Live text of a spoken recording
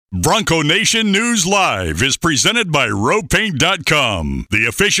Bronco Nation News Live is presented by RowPaint.com, the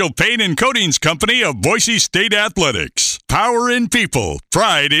official paint and coatings company of Boise State Athletics. Power in people,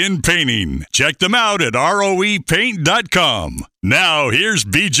 pride in painting. Check them out at ROEPaint.com. Now, here's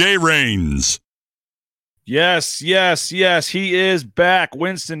BJ Rains. Yes. He is back.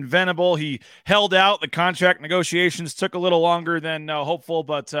 Winston Venable. He held out. The contract negotiations took a little longer than hopeful,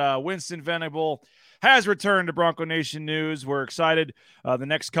 but Winston Venable has returned to Bronco Nation News. We're excited the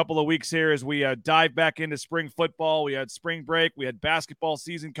next couple of weeks here as we dive back into spring football. We had spring break. We had basketball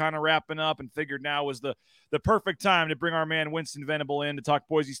season kind of wrapping up and figured now was the perfect time to bring our man Winston Venable in to talk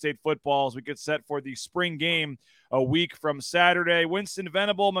Boise State football as we get set for the spring game a week from Saturday. Winston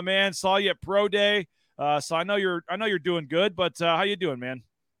Venable, my man, saw you at Pro Day. So I know you're doing good, but how you doing, man?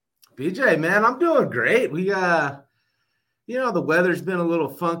 BJ, man, I'm doing great. We the weather's been a little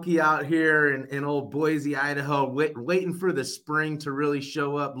funky out here in old Boise, Idaho, waiting for the spring to really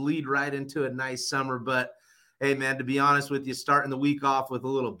show up, lead right into a nice summer. But hey, man, to be honest with you, starting the week off with a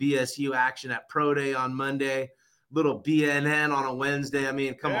little BSU action at Pro Day on Monday, little BNN on a Wednesday. I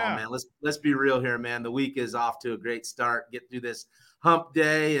mean, come on, man. Let's be real here, man. The week is off to a great start. Get through this hump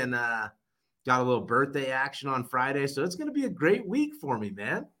day and got a little birthday action on Friday. So it's going to be a great week for me,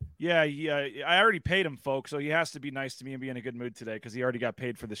 man. Yeah, I already paid him, folks, so he has to be nice to me and be in a good mood today because he already got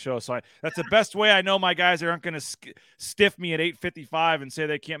paid for the show. So that's the best way I know my guys aren't going to stiff me at 8:55 and say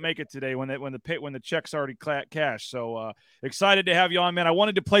they can't make it today when the check's already cashed. So excited to have you on, man. I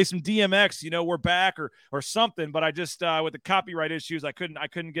wanted to play some DMX, we're back or something, but I just with the copyright issues, I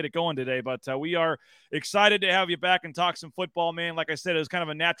couldn't get it going today. But we are excited to have you back and talk some football, man. Like I said, it was kind of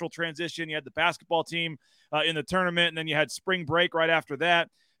a natural transition. You had the basketball team in the tournament, and then you had spring break right after that.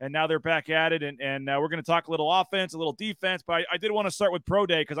 And now they're back at it, and we're going to talk a little offense, a little defense. But I did want to start with Pro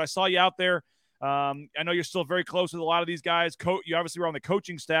Day because I saw you out there. I know you're still very close with a lot of these guys. You obviously were on the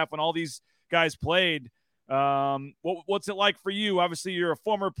coaching staff when all these guys played. What's it like for you? Obviously, you're a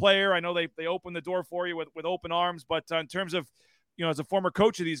former player. I know they opened the door for you with open arms. But in terms of, as a former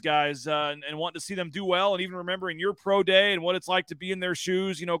coach of these guys and wanting to see them do well and even remembering your Pro Day and what it's like to be in their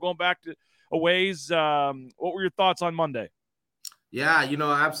shoes, going back to a ways, what were your thoughts on Monday? Yeah,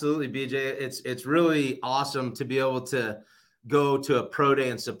 absolutely, BJ. It's really awesome to be able to go to a pro day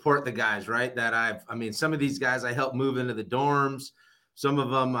and support the guys, right? Some of these guys I helped move into the dorms. Some of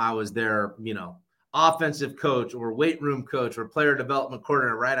them I was their, offensive coach or weight room coach or player development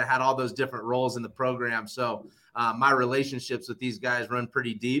coordinator, right? I had all those different roles in the program. So my relationships with these guys run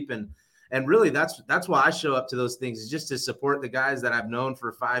pretty deep. And really that's why I show up to those things, is just to support the guys that I've known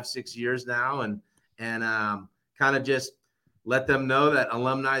for 5-6 years now and kind of just let them know that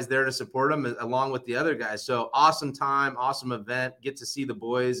alumni is there to support them along with the other guys. So awesome time, awesome event, get to see the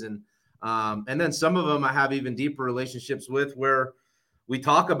boys. And then some of them I have even deeper relationships with where we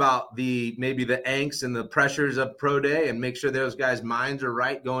talk about maybe the angst and the pressures of Pro Day and make sure those guys' minds are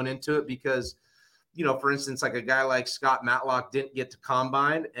right going into it. Because, for instance, like a guy like Scott Matlock didn't get to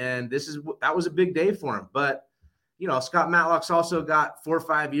combine, and that was a big day for him. But Scott Matlock's also got 4 or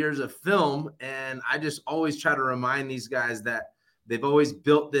 5 years of film, and I just always try to remind these guys that they've always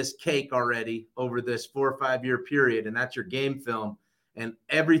built this cake already over this 4 or 5 year period, and that's your game film. And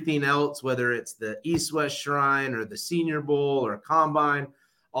everything else, whether it's the East-West Shrine or the Senior Bowl or Combine,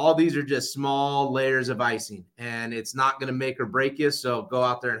 all these are just small layers of icing, and it's not going to make or break you, so go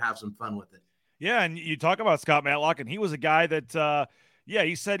out there and have some fun with it. Yeah, and you talk about Scott Matlock, and he was a guy that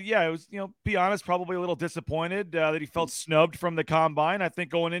he said, it was, be honest, probably a little disappointed that he felt snubbed from the Combine. I think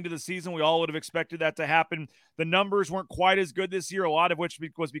going into the season, we all would have expected that to happen. The numbers weren't quite as good this year, a lot of which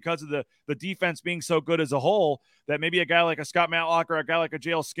was because of the defense being so good as a whole, that maybe a guy like a Scott Matlock or a guy like a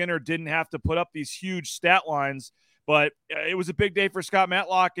J.L. Skinner didn't have to put up these huge stat lines. But it was a big day for Scott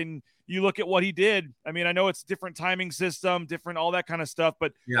Matlock, and you look at what he did. I mean, I know it's different timing system, different all that kind of stuff,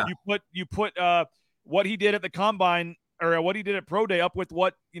 but yeah. you put what he did at the Combine or what he did at Pro Day up with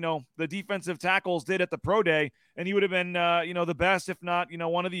what, the defensive tackles did at the Pro Day, and he would have been, the best, if not,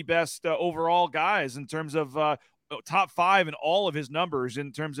 one of the best overall guys in terms of top 5 in all of his numbers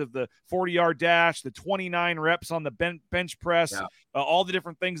in terms of the 40-yard dash, the 29 reps on the bench press, all the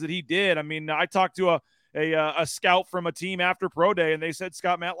different things that he did. I mean, I talked to a scout from a team after Pro Day, and they said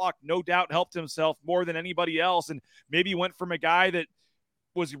Scott Matlock no doubt helped himself more than anybody else, and maybe went from a guy that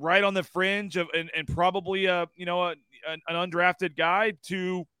was right on the fringe of and probably an undrafted guy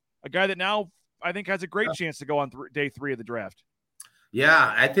to a guy that now I think has a great chance to go on day 3 of the draft.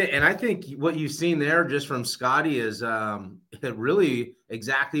 Yeah, I think what you've seen there just from Scotty is really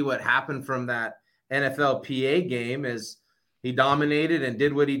exactly what happened from that NFLPA game. Is he dominated and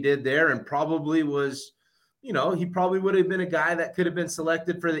did what he did there, and probably was he probably would have been a guy that could have been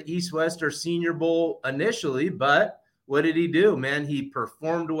selected for the East-West or Senior Bowl initially, but what did he do, man? He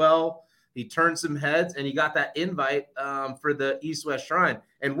performed well. He turned some heads, and he got that invite for the East-West Shrine.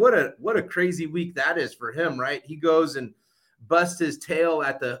 And what a crazy week that is for him, right? He goes and busts his tail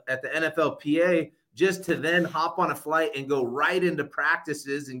at the NFLPA just to then hop on a flight and go right into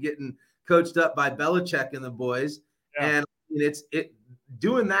practices and getting coached up by Belichick and the boys. Yeah. And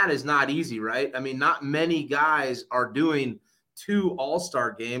doing that is not easy, right? I mean, not many guys are doing 2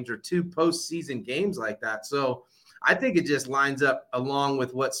 all-star games or 2 postseason games like that. So I think it just lines up along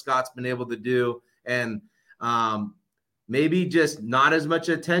with what Scott's been able to do, and maybe just not as much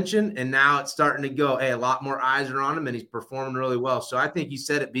attention. And now it's starting to go, hey, a lot more eyes are on him, and he's performing really well. So I think you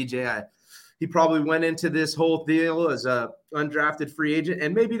said it, BJ. He probably went into this whole deal as a undrafted free agent,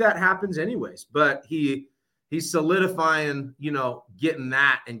 and maybe that happens anyways, but he's solidifying, getting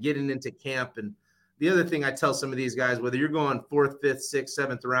that and getting into camp. And the other thing I tell some of these guys, whether you're going 4th, 5th, 6th,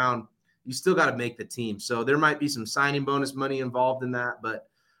 7th round, you still got to make the team. So there might be some signing bonus money involved in that. But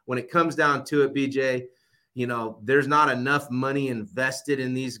when it comes down to it, BJ, there's not enough money invested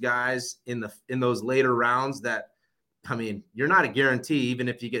in these guys in those later rounds that, I mean, you're not a guarantee even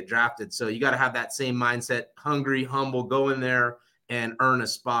if you get drafted. So you got to have that same mindset, hungry, humble, go in there and earn a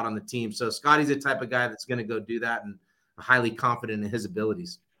spot on the team. So Scotty's the type of guy that's going to go do that, and highly confident in his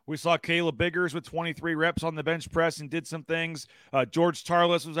abilities. We saw Caleb Biggers with 23 reps on the bench press and did some things. George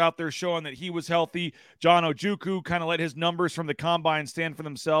Tarlis was out there showing that he was healthy. John Ojukwu kind of let his numbers from the combine stand for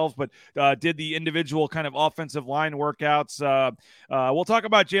themselves, but did the individual kind of offensive line workouts. We'll talk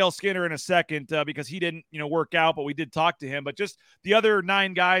about JL Skinner in a second because he didn't, work out, but we did talk to him. But just the other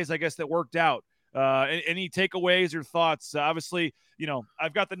 9 guys, I guess, that worked out. Any takeaways or thoughts? Obviously,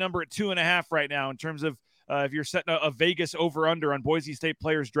 I've got the number at 2.5 right now in terms of if you're setting a Vegas over-under on Boise State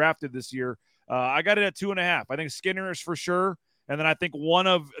players drafted this year. I got it at 2.5. I think Skinner is for sure, and then I think one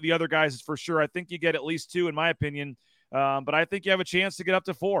of the other guys is for sure. I think you get at least 2, in my opinion, but I think you have a chance to get up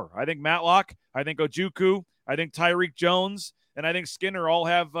to 4. I think Matlock, I think Ojukwu, I think Tyreek Jones, and I think Skinner all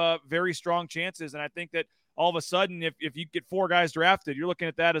have very strong chances, and I think that all of a sudden, if you get 4 guys drafted, you're looking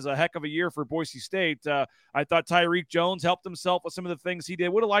at that as a heck of a year for Boise State. I thought Tyreek Jones helped himself with some of the things he did.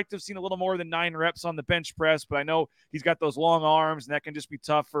 Would have liked to have seen a little more than 9 reps on the bench press, but I know he's got those long arms, and that can just be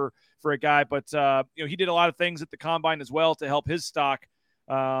tough for a guy. But, he did a lot of things at the combine as well to help his stock.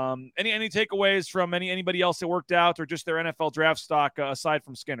 Any takeaways from anybody else that worked out or just their NFL draft stock aside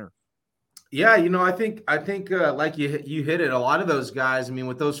from Skinner? Yeah, I think like you hit it. A lot of those guys, I mean,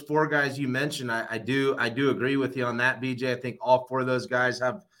 with those 4 guys you mentioned, I do agree with you on that, BJ. I think all 4 of those guys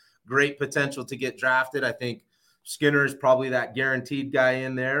have great potential to get drafted. I think Skinner is probably that guaranteed guy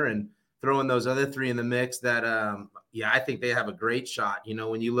in there, and throwing those other 3 in the mix that, I think they have a great shot.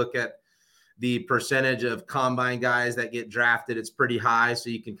 When you look at the percentage of combine guys that get drafted, it's pretty high. So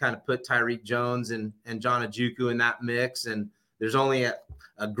you can kind of put Tyreek Jones and John Ojukwu in that mix, and there's only a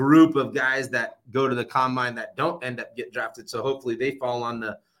group of guys that go to the combine that don't end up get drafted. So hopefully they fall on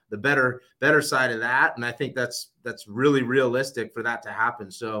the better side of that. And I think that's really realistic for that to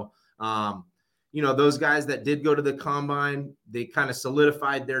happen. So, those guys that did go to the combine, they kind of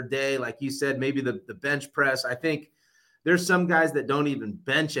solidified their day. Like you said, maybe the bench press. I think there's some guys that don't even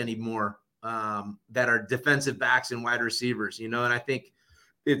bench anymore that are defensive backs and wide receivers, and I think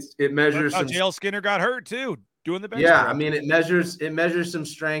it measures. JL Skinner got hurt too. Doing the bench. Yeah, I mean, it measures some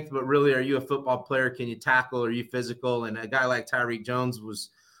strength, but really, are you a football player? Can you tackle? Are you physical? And a guy like Tyreek Jones was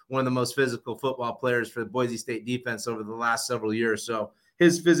one of the most physical football players for the Boise State defense over the last several years. So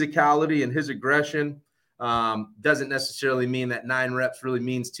his physicality and his aggression doesn't necessarily mean that 9 reps really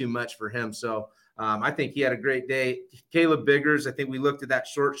means too much for him. So I think he had a great day. Caleb Biggers, I think we looked at that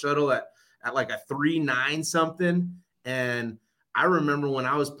short shuttle at like a 3.9 something, and I remember when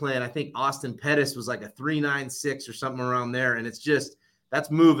I was playing, I think Austin Pettis was like a 3.96 or something around there. And it's just, that's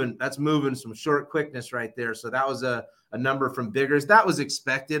moving some short quickness right there. So that was a number from Biggers. That was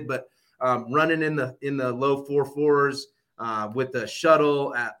expected, but running in the low 4.4s with the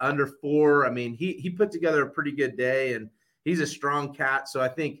shuttle at under 4. I mean, he put together a pretty good day, and he's a strong cat. So I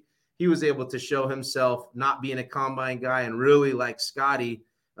think he was able to show himself not being a combine guy and really, like Scotty,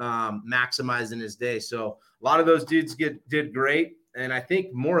 maximizing his day. So a lot of those dudes did great. And I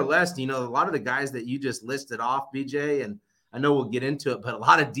think more or less, a lot of the guys that you just listed off, BJ, and I know we'll get into it, but a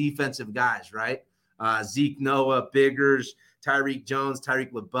lot of defensive guys, right? Zeke Noah, Biggers, Tyreek Jones,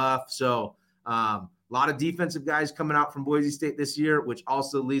 Tyreek LaBeouf. So a lot of defensive guys coming out from Boise State this year, which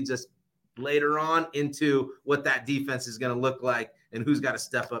also leads us later on into what that defense is going to look like and who's got to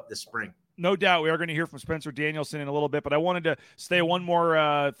step up this spring. No doubt we are going to hear from Spencer Danielson in a little bit, but I wanted to stay one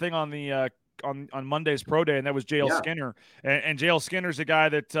more thing on the on Monday's pro day, and that was JL Skinner. And JL Skinner's a guy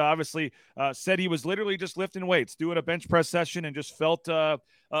that obviously said he was literally just lifting weights, doing a bench press session, and just felt a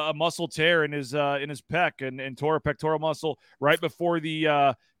muscle tear in his pec and tore a pectoral muscle right before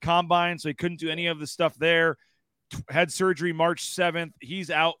the combine, so he couldn't do any of the stuff there. Had surgery March 7th.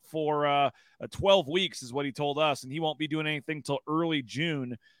 He's out for 12 weeks is what he told us, and he won't be doing anything till early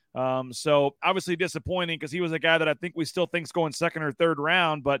June. So obviously disappointing because he was a guy that I think we still think's going second or third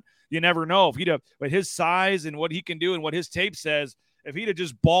round, but you never know if but his size and what he can do and what his tape says, if he'd have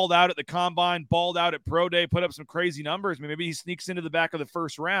just balled out at the combine, balled out at pro day, put up some crazy numbers, maybe he sneaks into the back of the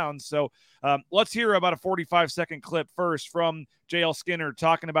first round. So let's hear about a 45-second clip first from JL Skinner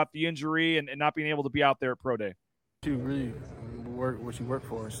talking about the injury and not being able to be out there at pro day. You really work what you work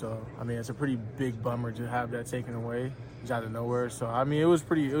for. So, I mean, it's a pretty big bummer to have that taken away just out of nowhere. So, I mean, it was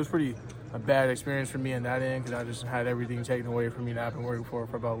pretty a bad experience for me in that end because I just had everything taken away from me that I've been working for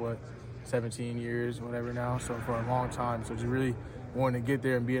about, 17 years, whatever now. So, for a long time. So, just really wanting to get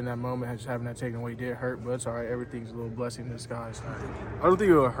there and be in that moment, just having that taken away did hurt, but it's all right. Everything's a little blessing in disguise. I don't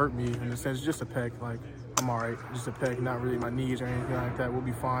think it will hurt me in a sense, just a pec. Like, I'm all right. Just a pec, not really my knees or anything like that. We'll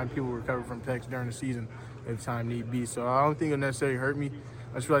be fine. People recover from pecs during the season if time need be. So I don't think it'll necessarily hurt me.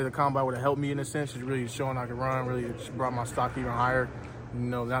 I just feel like the combine would have helped me in a sense, just really showing I could run, really just brought my stock even higher,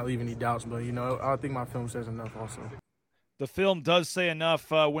 not leaving any doubts. But, I think my film says enough also. The film does say enough,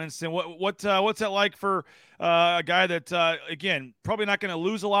 Winston. What's that like for a guy that, again, probably not going to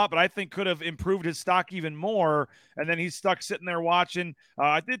lose a lot, but I think could have improved his stock even more, and then he's stuck sitting there watching.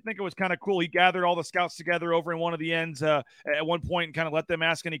 I did think it was kind of cool. He gathered all the scouts together over in one of the ends at one point and kind of let them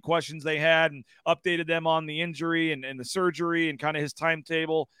ask any questions they had and updated them on the injury and the surgery and kind of his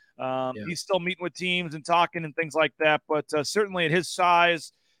timetable. He's still meeting with teams and talking and things like that, but certainly at his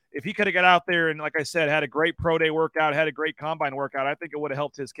size, if he could have got out there and, like I said, had a great pro day workout, had a great combine workout, I think it would have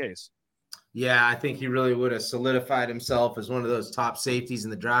helped his case. Yeah, I think he really would have solidified himself as one of those top safeties in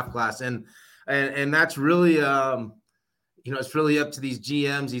the draft class. And that's really, it's really up to these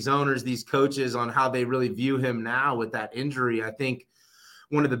GMs, these owners, these coaches on how they really view him now with that injury. I think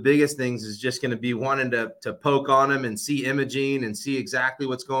one of the biggest things is just going to be wanting to poke on him and see imaging and see exactly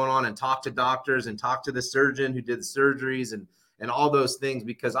what's going on and talk to doctors and talk to the surgeon who did the surgeries and all those things,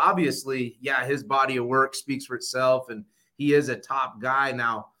 because obviously, his body of work speaks for itself and he is a top guy.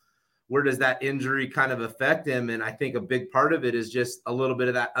 Now, where does that injury kind of affect him? And I think a big part of it is just a little bit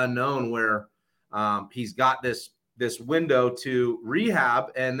of that unknown where he's got this window to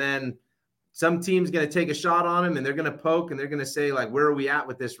rehab, and then some team's going to take a shot on him and they're going to poke and they're going to say, like, where are we at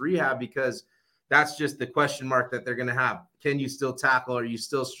with this rehab? Because that's just the question mark that they're going to have. Can you still tackle? Are you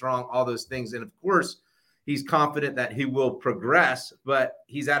still strong? All those things. And of course, he's confident that he will progress, but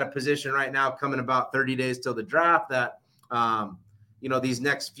he's at a position right now coming about 30 days till the draft that, these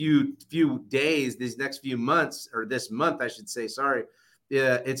next few days, these next few months, or this month, I should say,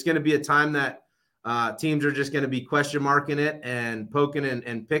 it's going to be a time that teams are just going to be question marking it and poking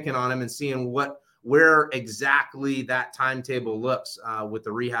and picking on him and seeing where exactly that timetable looks with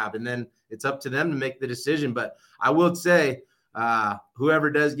the rehab. And then it's up to them to make the decision. But I will say, whoever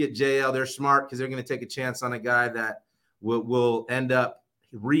does get JL, they're smart because they're going to take a chance on a guy that will end up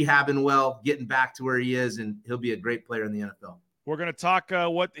rehabbing well, getting back to where he is, and he'll be a great player in the NFL. We're going to talk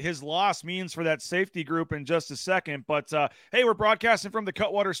what his loss means for that safety group in just a second. But, hey, we're broadcasting from the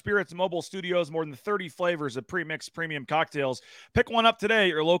Cutwater Spirits Mobile Studios, more than 30 flavors of pre-mixed premium cocktails. Pick one up today at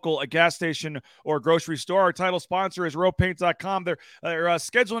your local gas station or grocery store. Our title sponsor is RowPaint.com. They're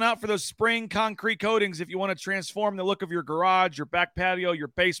scheduling out for those spring concrete coatings if you want to transform the look of your garage, your back patio, your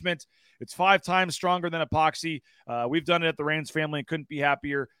basement. It's 5 times stronger than epoxy. We've done it at the Rains family and couldn't be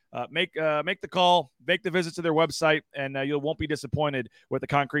happier. Make the call, make the visit to their website, and you won't be disappointed with the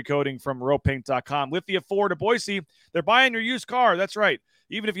concrete coating from RowPaint.com. Lithia Ford of Boise, they're buying your used car. That's right.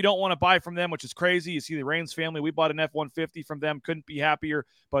 Even if you don't want to buy from them, which is crazy. You see the Rains family, we bought an F-150 from them. Couldn't be happier.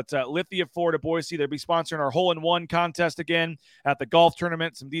 But Lithia Ford of Boise, they'll be sponsoring our hole-in-one contest again at the golf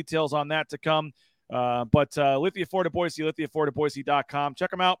tournament. Some details on that to come. But Lithia Ford of Boise, lithiafordofboise.com.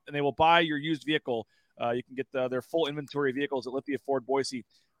 Check them out, and they will buy your used vehicle. You can get their full inventory of vehicles at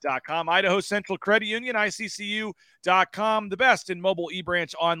lithiafordboise.com. Idaho Central Credit Union, ICCU.com, the best in mobile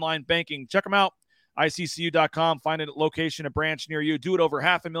e-branch online banking. Check them out, ICCU.com. Find a location, a branch near you. Do it over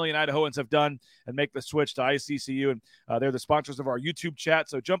 500,000 Idahoans have done and make the switch to ICCU. And they're the sponsors of our YouTube chat.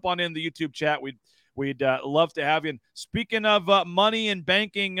 So jump on in the YouTube chat. We'd love to have you. And speaking of money and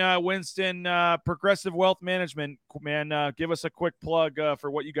banking, Winston, Progressive Wealth Management, man, give us a quick plug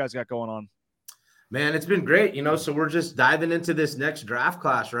for what you guys got going on. Man, it's been great. So we're just diving into this next draft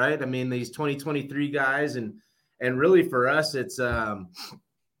class, right? I mean, these 2023 guys, and really for us, it's,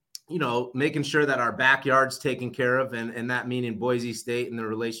 making sure that our backyard's taken care of, and that meaning Boise State and the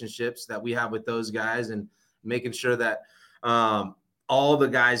relationships that we have with those guys, and making sure that all the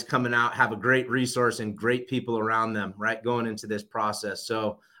guys coming out have a great resource and great people around them, right, going into this process.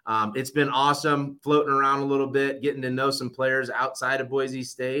 So it's been awesome floating around a little bit, getting to know some players outside of Boise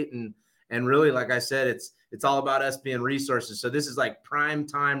State. And really, like I said, it's all about us being resources. So this is like prime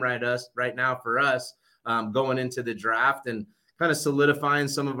time right now for us going into the draft and kind of solidifying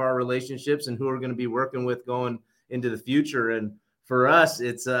some of our relationships and who we're going to be working with going into the future. And for us,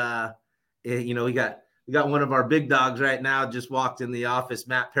 it's, we got one of our big dogs right now, just walked in the office,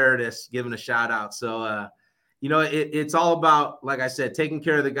 Matt Paradis, giving a shout out. So, it's all about, like I said, taking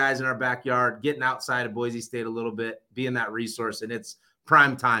care of the guys in our backyard, getting outside of Boise State a little bit, being that resource. And it's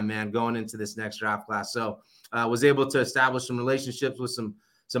prime time, man, going into this next draft class. So was able to establish some relationships with some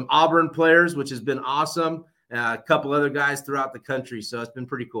Auburn players, which has been awesome. A couple other guys throughout the country. So it's been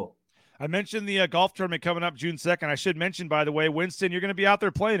pretty cool. I mentioned the golf tournament coming up June 2nd. I should mention, by the way, Winston, you're going to be out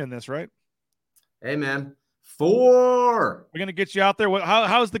there playing in this, right? Hey, man. 4. We're going to get you out there.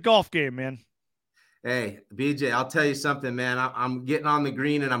 How's the golf game, man? Hey, BJ, I'll tell you something, man. I'm getting on the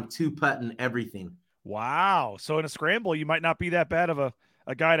green and I'm 2-putting everything. Wow. So in a scramble, you might not be that bad of a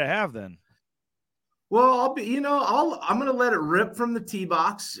guy to have then. Well, I'm going to let it rip from the tee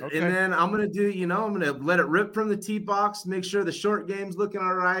box. Okay. And then I'm going to let it rip from the tee box, make sure the short game's looking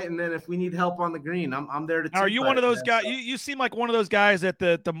all right. And then if we need help on the green, I'm there to Now, are you one of those guys? You seem like one of those guys that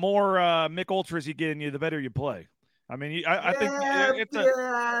the more Mick Ultras you get in you, the better you play. I mean, I think it's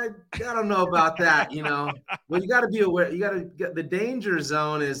I don't know about that. Well, you got to be aware. You got to get the danger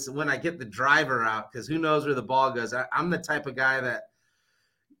zone is when I get the driver out, because who knows where the ball goes. I'm the type of guy that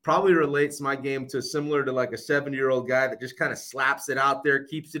probably relates my game to similar to like a 70-year-old guy that just kind of slaps it out there,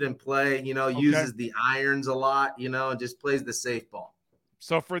 keeps it in play, uses the irons a lot, and just plays the safe ball.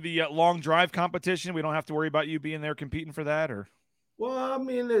 So for the long drive competition, we don't have to worry about you being there competing for that, or? Well, I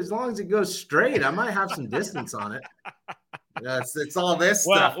mean, as long as it goes straight, I might have some distance on it. It's all this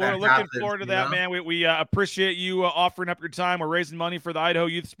stuff. Well, we're looking forward to that, man. We appreciate you offering up your time. We're raising money for the Idaho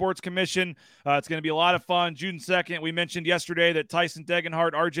Youth Sports Commission. It's going to be a lot of fun. June 2nd, we mentioned yesterday that Tyson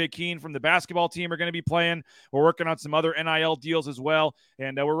Degenhardt, RJ Keene from the basketball team are going to be playing. We're working on some other NIL deals as well.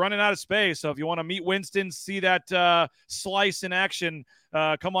 And we're running out of space. So if you want to meet Winston, see that slice in action,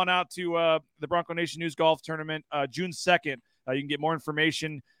 come on out to the Bronco Nation News Golf Tournament June 2nd. You can get more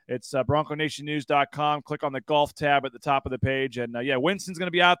information. It's bronconationnews.com. Click on the golf tab at the top of the page. And, Winston's going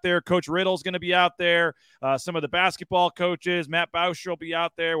to be out there. Coach Riddle's going to be out there. Some of the basketball coaches, Matt Bauscher will be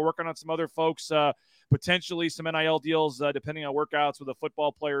out there. We're working on some other folks, potentially some NIL deals, depending on workouts with a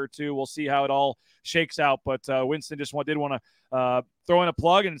football player or two. We'll see how it all shakes out. But Winston did want to throw in a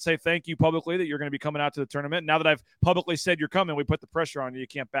plug and say thank you publicly that you're going to be coming out to the tournament. Now that I've publicly said you're coming, we put the pressure on you. You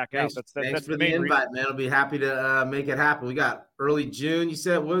can't back out. Thanks for the invite, man. I'll be happy to make it happen. We got early June. You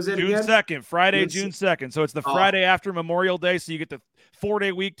said, what was it June again? 2nd, Friday, June 2nd. So it's the Friday after Memorial Day. So you get the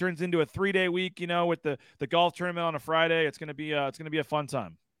 4-day week turns into a 3-day week, with the golf tournament on a Friday. It's going to be a fun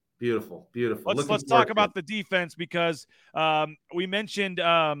time. Beautiful. Let's talk about the defense because we mentioned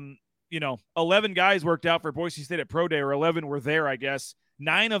 11 guys worked out for Boise State at Pro Day, or 11 were there, I guess.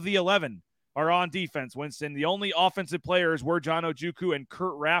 9 of the 11 are on defense, Winston. The only offensive players were John Ojukwu and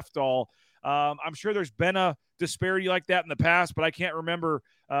Kurt Rafdal. I'm sure there's been a disparity like that in the past, but I can't remember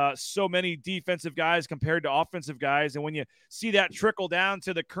so many defensive guys compared to offensive guys. And when you see that trickle down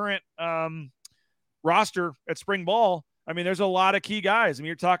to the current roster at spring ball, I mean, there's a lot of key guys. I mean,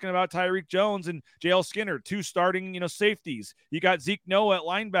 you're talking about Tyreek Jones and J.L. Skinner, 2 starting, safeties. You got Zeke Noah at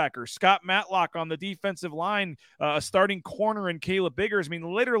linebacker, Scott Matlock on the defensive line, a starting corner in Caleb Biggers. I mean,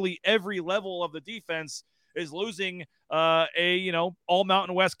 literally every level of the defense is losing all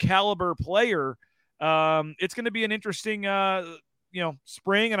Mountain West caliber player. It's going to be an interesting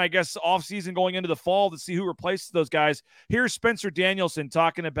spring and I guess off season going into the fall to see who replaces those guys. Here's Spencer Danielson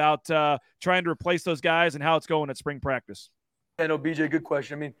talking about trying to replace those guys and how it's going at spring practice. I know, BJ, good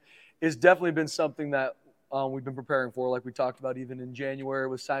question. I mean, it's definitely been something that we've been preparing for, like we talked about even in January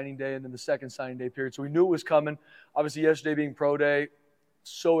with signing day and then the second signing day period. So we knew it was coming. Obviously, yesterday being pro day,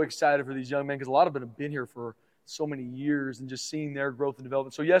 so excited for these young men because a lot of them have been here for so many years and just seeing their growth and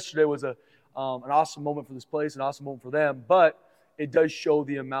development. So yesterday was an awesome moment for this place, an awesome moment for them, but it does show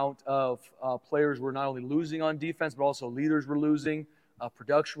the amount of players we're not only losing on defense, but also leaders we're losing,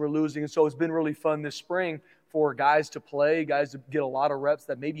 production we're losing. And so it's been really fun this spring for guys to play, guys to get a lot of reps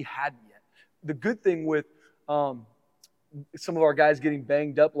that maybe hadn't yet. The good thing with some of our guys getting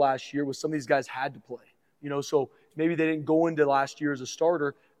banged up last year was some of these guys had to play. So maybe they didn't go into last year as a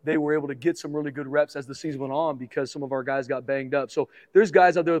starter. they were able to get some really good reps as the season went on because some of our guys got banged up. So there's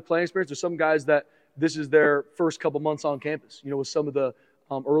guys out there with playing experience. There's some guys that this is their first couple months on campus, with some of the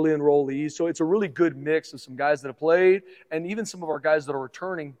early enrollees. So it's a really good mix of some guys that have played and even some of our guys that are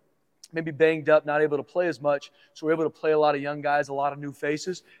returning, maybe banged up, not able to play as much. So we're able to play a lot of young guys, a lot of new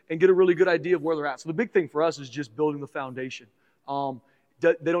faces, and get a really good idea of where they're at. So the big thing for us is just building the foundation.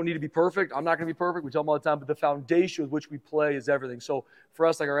 They don't need to be perfect. I'm not going to be perfect. We tell them all the time, but the foundation with which we play is everything. So for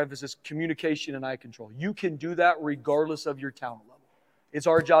us, like our emphasis, communication and eye control. You can do that regardless of your talent level. It's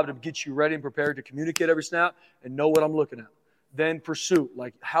our job to get you ready and prepared to communicate every snap and know what I'm looking at. Then pursuit,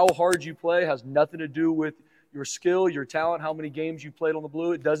 like how hard you play has nothing to do with your skill, your talent, how many games you played on the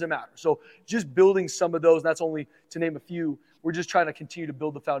blue. It doesn't matter. So just building some of those, and that's only to name a few. We're just trying to continue to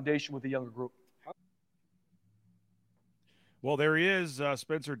build the foundation with the younger group. Well, there he is,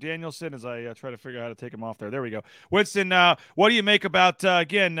 Spencer Danielson, as I try to figure out how to take him off there. There we go. Winston, what do you make about, I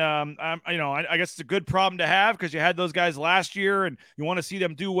guess it's a good problem to have because you had those guys last year and you want to see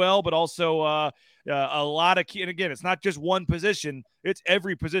them do well, but also a lot of key. And again, it's not just one position. It's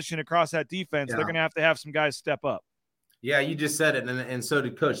every position across that defense. Yeah. They're going to have some guys step up. Yeah, you just said it, and so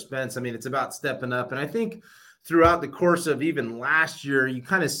did Coach Spence. I mean, it's about stepping up. And I think throughout the course of even last year, you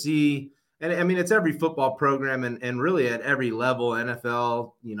kind of see – and I mean, it's every football program and really at every level,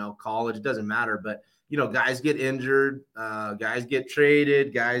 NFL, college, it doesn't matter. But, guys get injured, guys get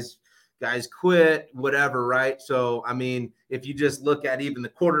traded, guys quit, whatever, right? So, I mean, if you just look at even the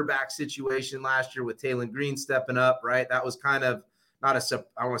quarterback situation last year with Taylon Green stepping up, right? That was kind of not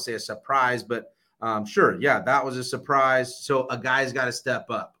I want to say a surprise, but sure. Yeah, that was a surprise. So a guy's got to step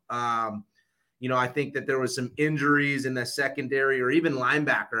up. I think that there was some injuries in the secondary or even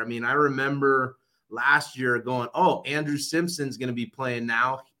linebacker. I mean, I remember last year going, Andrew Simpson's going to be playing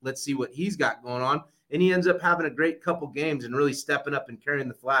now. Let's see what he's got going on. And he ends up having a great couple games and really stepping up and carrying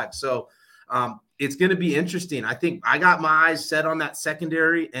the flag. So it's going to be interesting. I think I got my eyes set on that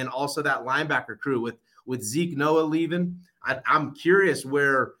secondary and also that linebacker crew with Zeke Noah leaving. I'm curious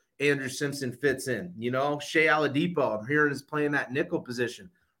where Andrew Simpson fits in. Shea Oladipo, I'm hearing is playing that nickel position.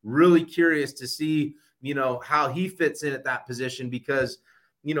 Really curious to see, how he fits in at that position because,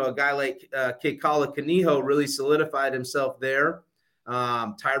 a guy like Kekala Kaniho really solidified himself there.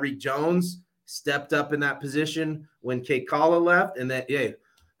 Tyreek Jones stepped up in that position when Kekala left. And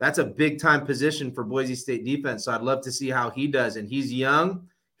that's a big-time position for Boise State defense. So I'd love to see how he does. And he's young.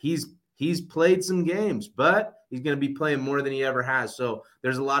 He's played some games, but he's going to be playing more than he ever has. So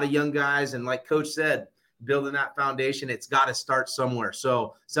there's a lot of young guys. And like Coach said, building that foundation, it's got to start somewhere.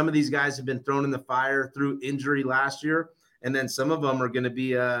 So some of these guys have been thrown in the fire through injury last year. And then some of them are going to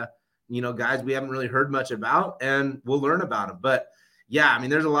be, guys we haven't really heard much about, and we'll learn about them. But yeah, I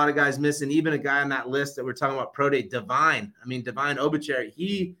mean, there's a lot of guys missing. Even a guy on that list that we're talking about, Pro Day, Divine Obichere,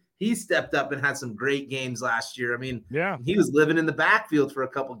 he stepped up and had some great games last year. I mean, yeah, he was living in the backfield for a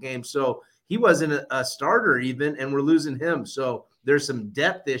couple games. So he wasn't a starter even, and we're losing him. So there's some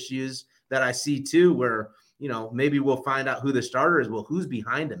depth issues that I see too, where, maybe we'll find out who the starter is. Well, who's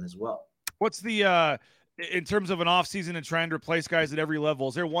behind him as well? What's the, in terms of an offseason and trying to replace guys at every level,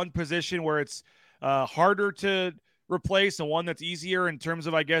 is there one position where it's harder to replace and one that's easier in terms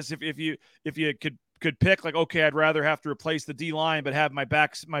of, I guess, if you could pick, like, okay, I'd rather have to replace the D line, but have my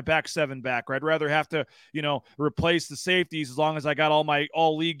back seven back, or I'd rather have to, replace the safeties as long as I got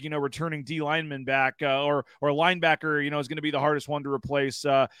all league, returning D linemen back, or linebacker, is going to be the hardest one to replace,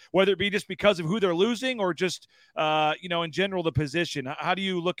 whether it be just because of who they're losing or just, in general, the position. How do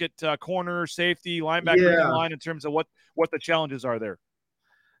you look at corner, safety, linebacker, D line in terms of what the challenges are there?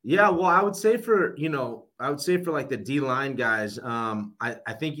 Yeah, well, I would say for like the D-line guys,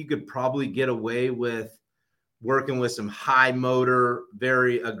 I think you could probably get away with working with some high motor,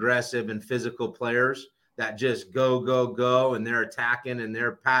 very aggressive and physical players that just go, and they're attacking and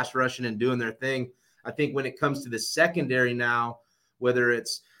they're pass rushing and doing their thing. I think when it comes to the secondary now, whether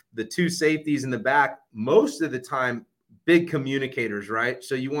it's the two safeties in the back, most of the time, big communicators, right?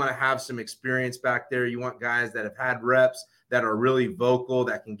 So you want to have some experience back there. You want guys that have had reps, that are really vocal,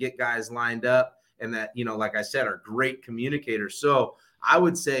 that can get guys lined up, and that, like I said, are great communicators. So I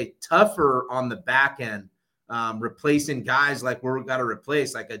would say tougher on the back end, replacing guys like we've got to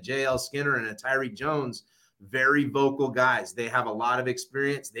replace, like a JL Skinner and a Tyreek Jones, very vocal guys. They have a lot of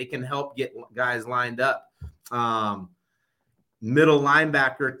experience. They can help get guys lined up. Middle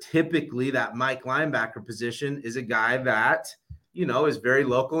linebacker, typically that Mike linebacker position is a guy that, is very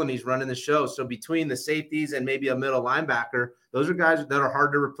local and he's running the show. So between the safeties and maybe a middle linebacker, those are guys that are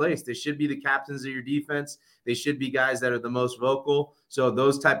hard to replace. They should be the captains of your defense. They should be guys that are the most vocal. So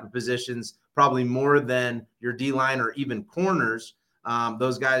those type of positions, probably more than your D-line or even corners,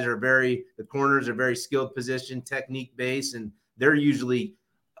 Those guys the corners are very skilled position, technique based, and they're usually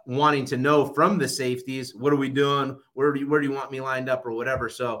wanting to know from the safeties, what are we doing? Where do you want me lined up or whatever?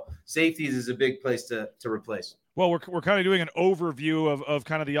 So safeties is a big place to replace. Well, we're kind of doing an overview of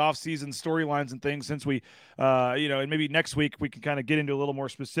kind of the offseason storylines and things since we, and maybe next week we can kind of get into a little more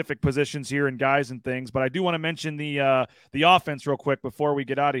specific positions here and guys and things. But I do want to mention the offense real quick before we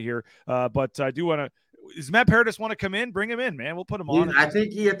get out of here. But I do want to. Does Matt Paradis want to come in? Bring him in, man. We'll put him on. I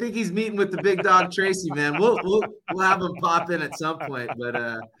think he's meeting with the big dog Tracy, man. We'll have him pop in at some point.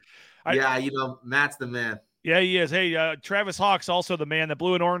 But Matt's the man. Yeah, he is. Hey, Travis Hawk's also the man, the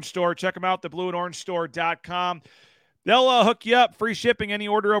Blue and Orange Store. Check them out, theblueandorangestore.com. They'll hook you up. Free shipping, any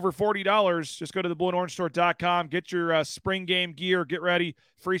order over $40. Just go to theblueandorangestore.com. Get your spring game gear. Get ready.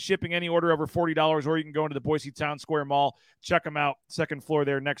 Free shipping, any order over $40. Or you can go into the Boise Town Square Mall. Check them out. Second floor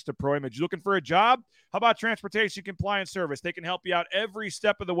there next to Pro Image. Looking for a job? How about Transportation Compliance Service? They can help you out every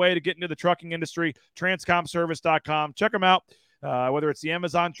step of the way to get into the trucking industry. Transcomservice.com. Check them out. Whether it's the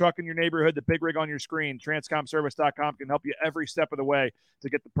Amazon truck in your neighborhood, the big rig on your screen, transcomservice.com can help you every step of the way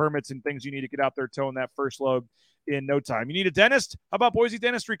to get the permits and things you need to get out there towing that first load in no time. You need a dentist? How about Boise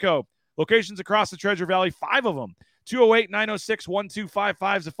Dentistry Co.? Locations across the Treasure Valley, 5 of them.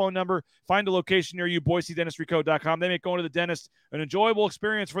 208-906-1255 is the phone number. Find a location near you, BoiseDentistryCo.com. They make going to the dentist an enjoyable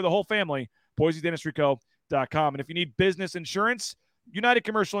experience for the whole family, BoiseDentistryCo.com. And if you need business insurance, United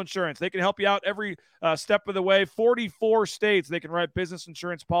Commercial Insurance. They can help you out every step of the way. 44 states, they can write business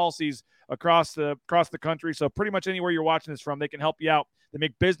insurance policies across the country. So pretty much anywhere you're watching this from, they can help you out. They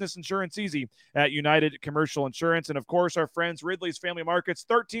make business insurance easy at United Commercial Insurance. And, of course, our friends, Ridley's Family Markets,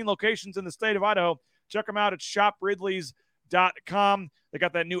 13 locations in the state of Idaho. Check them out at shopridleys.com. They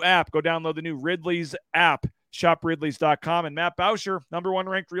got that new app. Go download the new Ridley's app, shopridleys.com. And Matt Bauscher, number 1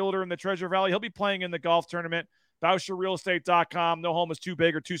 ranked realtor in the Treasure Valley, he'll be playing in the golf tournament. BauscherRealEstate.com. No home is too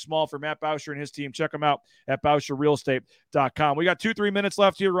big or too small for Matt Bauscher and his team. Check them out at BauscherRealEstate.com. We got 2-3 minutes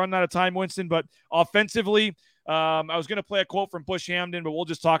left here, running out of time, Winston. But offensively, I was going to play a quote from Bush Hamden, but we'll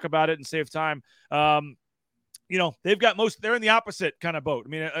just talk about it and save time. They've got they're in the opposite kind of boat. I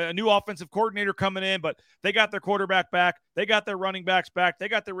mean, a new offensive coordinator coming in, but they got their quarterback back. They got their running backs back. They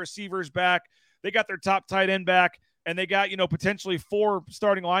got their receivers back. They got their top tight end back. And they got, potentially 4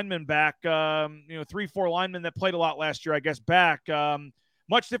 starting linemen back, 3-4 linemen that played a lot last year, I guess, back.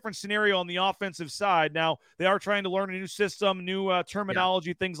 Much different scenario on the offensive side. Now, they are trying to learn a new system, new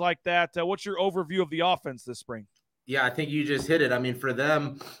terminology, things like that. What's your overview of the offense this spring? Yeah, I think you just hit it. I mean, for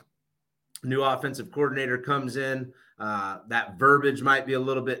them, new offensive coordinator comes in. That verbiage might be a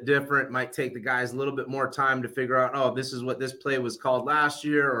little bit different. Might take the guys a little bit more time to figure out, this is what this play was called last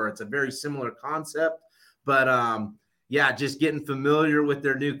year, or it's a very similar concept. But, just getting familiar with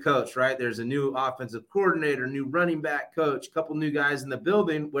their new coach, right? There's a new offensive coordinator, new running back coach, a couple new guys in the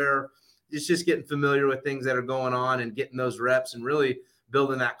building where it's just getting familiar with things that are going on and getting those reps and really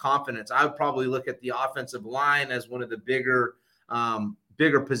building that confidence. I would probably look at the offensive line as one of the bigger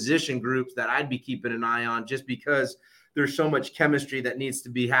position groups that I'd be keeping an eye on just because there's so much chemistry that needs to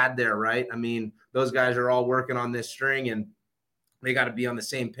be had there, right? I mean, those guys are all working on this string and they got to be on the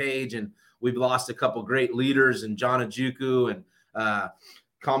same page. And we've lost a couple great leaders and John Ajuku and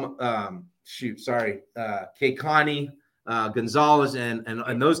Keikani Gonzalez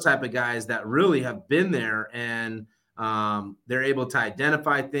and those type of guys that really have been there and they're able to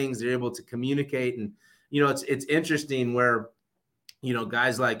identify things. They're able to communicate. And, it's interesting where,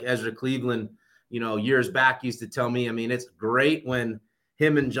 guys like Ezra Cleveland, years back used to tell me, I mean, it's great when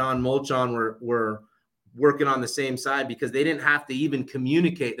him and John Molchon were working on the same side because they didn't have to even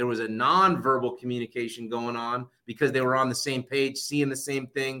communicate. There was a nonverbal communication going on because they were on the same page, seeing the same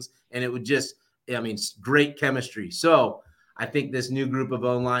things, and it would just, great chemistry. So I think this new group of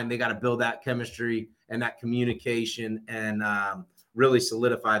O-line, they got to build that chemistry and that communication and really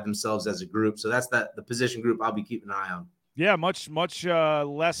solidify themselves as a group. So that's the position group I'll be keeping an eye on. Yeah, much less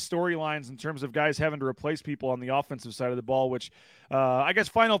storylines in terms of guys having to replace people on the offensive side of the ball, which I guess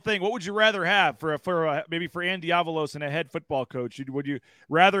final thing, what would you rather have for maybe for Andy Avalos and a head football coach? Would you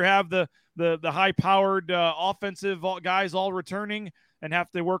rather have the high-powered offensive guys all returning and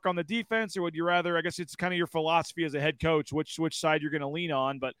have to work on the defense, or would you rather, I guess it's kind of your philosophy as a head coach, which side you're going to lean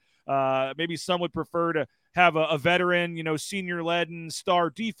on, but maybe some would prefer to have a veteran, senior-led and star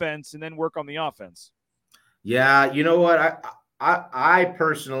defense and then work on the offense. Yeah, you know what? I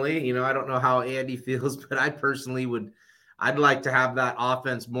personally, I don't know how Andy feels, but I personally I'd like to have that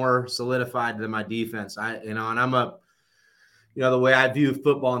offense more solidified than my defense. And I'm the way I view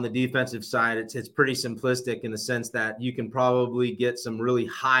football on the defensive side, it's pretty simplistic in the sense that you can probably get some really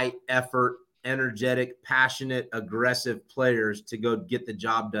high effort energetic, passionate, aggressive players to go get the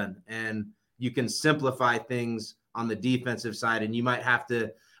job done. And you can simplify things on the defensive side, and you might have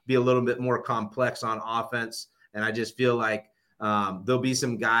to be a little bit more complex on offense. And I just feel like there'll be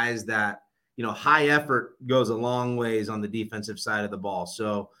some guys that, high effort goes a long ways on the defensive side of the ball.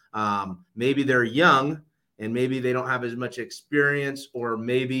 So maybe they're young and maybe they don't have as much experience, or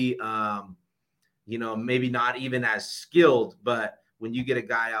maybe, maybe not even as skilled. But when you get a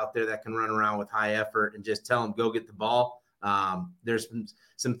guy out there that can run around with high effort and just tell him, go get the ball, there's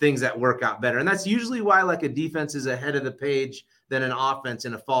some things that work out better. And that's usually why like a defense is ahead of the page than an offense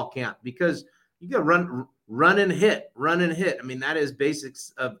in a fall camp, because you got to run and hit. I mean, that is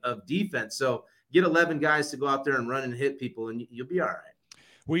basics of defense. So get 11 guys to go out there and run and hit people, and you'll be all right.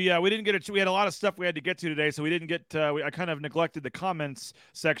 We didn't get we had a lot of stuff we had to get to today, so we didn't get I kind of neglected the comments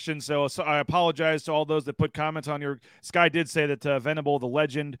section, so I apologize to all those that put comments on your. Sky did say that Venable, the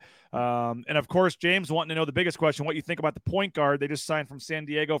legend, and of course James wanting to know the biggest question, what you think about the point guard they just signed from San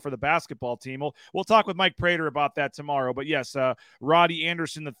Diego for the basketball team. We'll talk with Mike Prater about that tomorrow, but yes, Roddy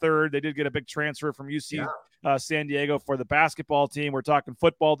Anderson III, they did get a big transfer from UC San Diego for the basketball team. We're talking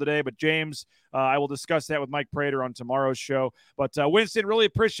football today, but James, I will discuss that with Mike Prater on tomorrow's show. But Winston, really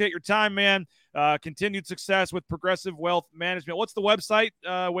appreciate your time, man. Continued success with Progressive Wealth Management. What's the website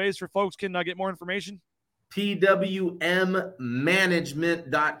ways for folks can get more information?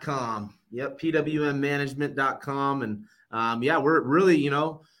 pwmmanagement.com. Yep, pwmmanagement.com. And we're really,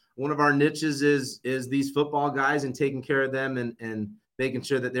 one of our niches is these football guys and taking care of them and making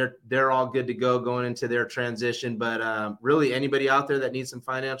sure that they're all good to go going into their transition. But really, anybody out there that needs some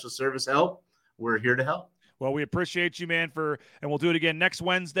financial service help, we're here to help. Well, we appreciate you, man, and we'll do it again next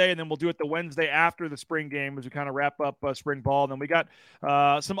Wednesday, and then we'll do it the Wednesday after the spring game as we kind of wrap up spring ball. And then we got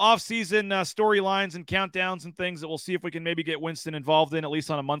some off-season storylines and countdowns and things that we'll see if we can maybe get Winston involved in, at least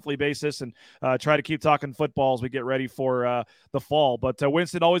on a monthly basis, and try to keep talking football as we get ready for the fall. But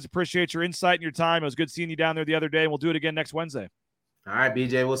Winston, always appreciate your insight and your time. It was good seeing you down there the other day, and we'll do it again next Wednesday. All right,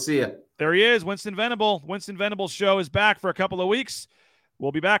 BJ, we'll see you. There he is, Winston Venable. Winston Venable Show is back for a couple of weeks.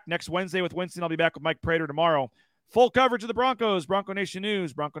 We'll be back next Wednesday with Winston. I'll be back with Mike Prater tomorrow. Full coverage of the Broncos, Bronco Nation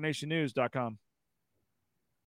News, bronconationnews.com.